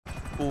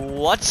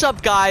What's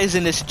up, guys?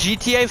 In this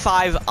GTA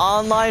 5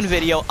 online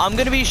video, I'm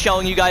going to be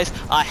showing you guys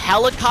a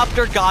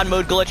helicopter God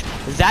mode glitch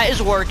that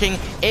is working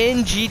in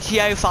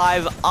GTA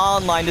 5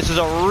 online. This is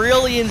a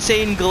really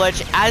insane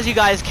glitch. As you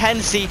guys can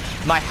see,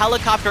 my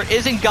helicopter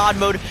is in God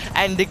mode,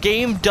 and the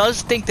game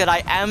does think that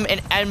I am an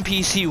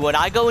NPC. When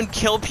I go and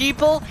kill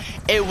people,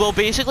 it will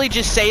basically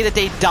just say that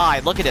they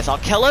died. Look at this. I'll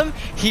kill him.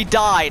 He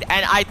died.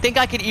 And I think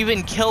I could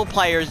even kill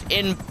players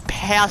in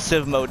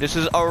passive mode. This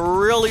is a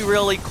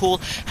really cool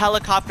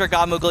helicopter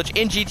God mode glitch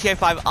in GTA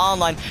 5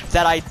 online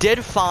that I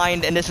did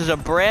find, and this is a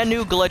brand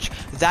new glitch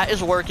that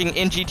is working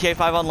in GTA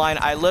 5 online.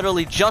 I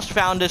literally just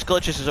found this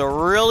glitch. This is a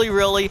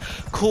really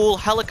cool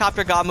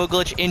helicopter God mode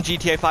glitch in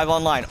GTA 5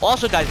 online.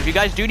 Also, guys, if you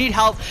guys do need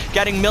help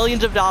getting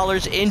millions of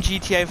dollars in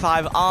GTA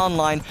 5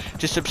 online,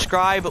 just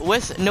subscribe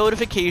with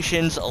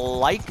notifications,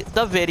 like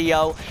the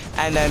video,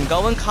 and then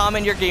go and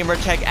comment your gamer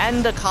tag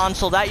and the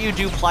console that you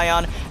do play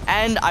on,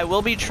 and I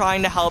will be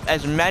trying to help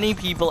as many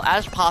people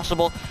as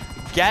possible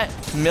get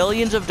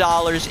millions of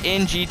dollars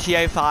in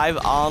GTA 5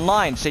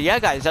 online. So yeah,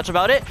 guys, that's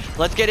about it.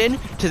 Let's get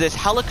into this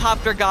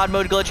helicopter God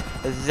mode glitch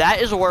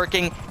that is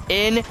working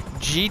in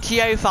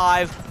GTA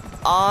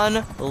 5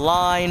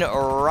 online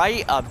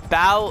right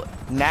about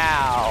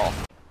now.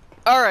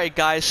 Alright,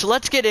 guys, so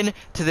let's get into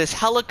this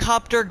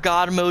helicopter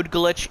God mode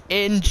glitch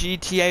in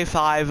GTA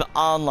 5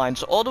 online.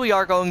 So all that we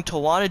are going to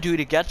want to do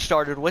to get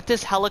started with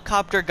this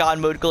helicopter God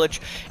mode glitch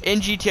in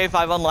GTA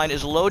 5 online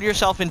is load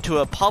yourself into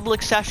a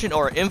public session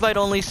or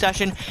invite-only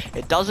session.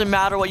 It doesn't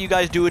matter what you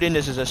guys do it in.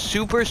 This is a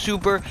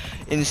super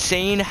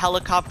insane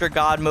helicopter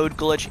God mode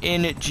glitch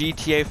in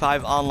GTA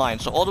 5 online.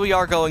 So all that we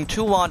are going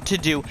to want to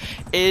do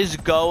is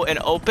go and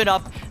open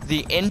up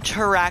the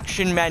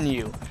interaction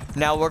menu.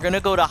 Now we're going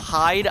to go to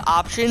hide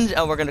options,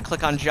 and we're going to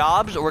click on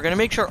jobs. We're going to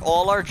make sure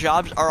all our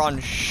jobs are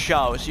on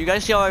show. So you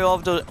guys see how I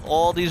have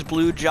all these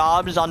blue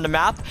jobs on the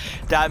map?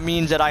 That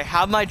means that I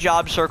have my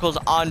job circles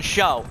on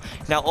show.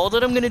 Now all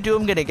that I'm going to do,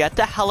 I'm going to get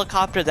the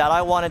helicopter that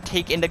I want to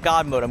take into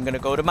God mode. I'm going to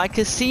go to my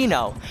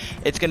casino.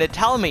 It's going to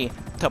tell me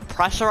to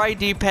press our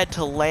ID pad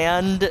to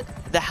land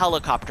the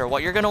helicopter.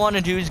 What you're going to want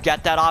to do is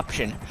get that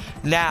option.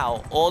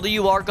 Now, all that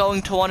you are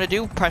going to want to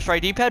do, press your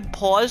ID pad,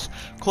 pause,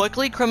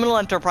 quickly criminal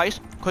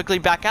enterprise, quickly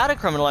back out of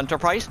criminal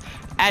enterprise,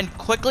 and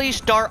quickly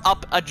start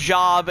up a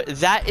job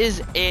that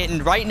is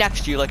in right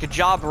next to you, like a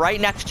job right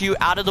next to you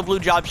out of the blue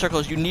job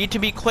circles. You need to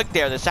be quick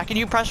there. The second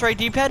you press your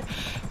ID pad,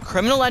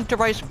 criminal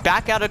enterprise,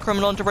 back out of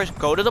criminal enterprise,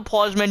 go to the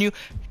pause menu,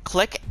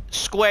 click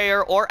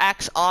square or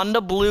X on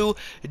the blue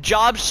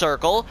job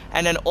circle,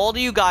 and then all that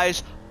you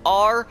guys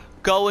are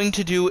going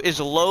to do is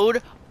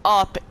load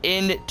up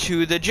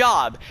into the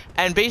job.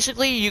 And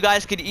basically you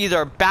guys could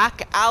either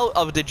back out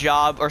of the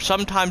job, or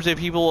sometimes the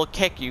people will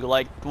kick you,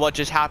 like what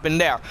just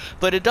happened there.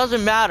 But it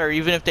doesn't matter.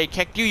 Even if they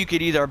kicked you, you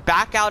could either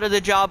back out of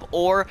the job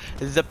or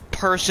the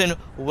person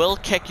will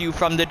kick you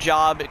from the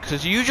job,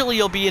 because usually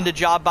you'll be in the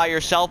job by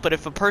yourself, but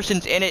if a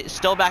person's in it,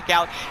 still back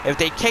out. If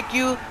they kick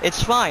you,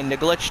 it's fine. The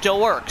glitch still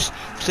works.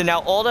 So now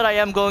all that I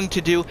am going to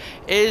do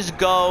is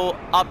go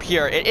up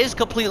here. It is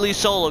completely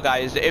solo,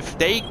 guys. If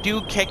they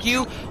do kick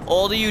you,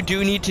 all that you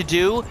do need to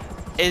do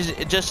is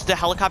just the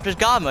helicopter's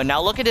God mode.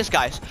 Now look at this,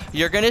 guys.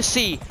 You're gonna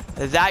see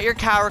that your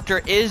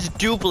character is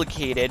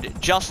duplicated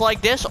just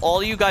like this.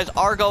 All you guys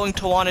are going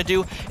to want to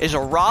do is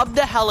rob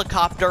the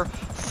helicopter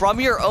from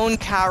your own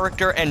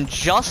character, and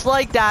just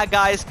like that,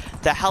 guys,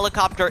 the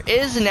helicopter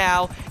is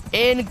now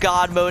in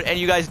God mode, and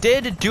you guys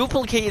did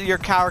duplicate your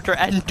character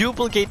and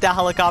duplicate the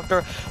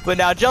helicopter, but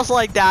now just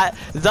like that,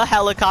 the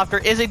helicopter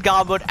is in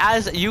God mode.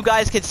 As you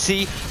guys can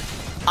see,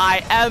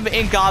 I am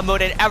in God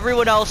mode, and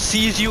everyone else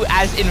sees you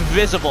as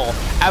invisible.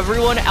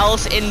 Everyone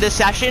else in the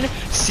session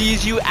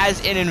sees you as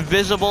an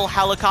invisible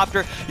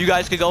helicopter. You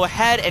guys could go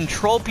ahead and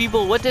troll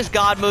people with this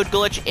God mode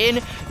glitch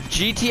in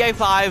GTA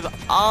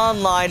 5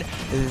 online.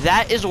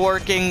 That is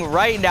working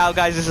right now,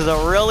 guys. This is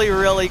a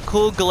really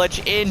cool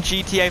glitch in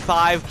GTA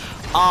 5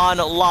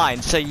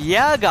 online. So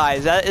yeah,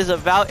 guys, that is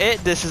about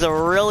it. This is a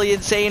really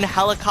insane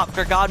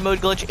helicopter God mode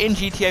glitch in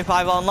GTA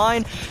 5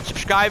 online.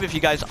 Subscribe if you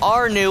guys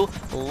are new,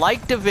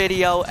 like the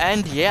video,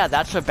 and yeah,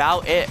 that's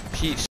about it. Peace.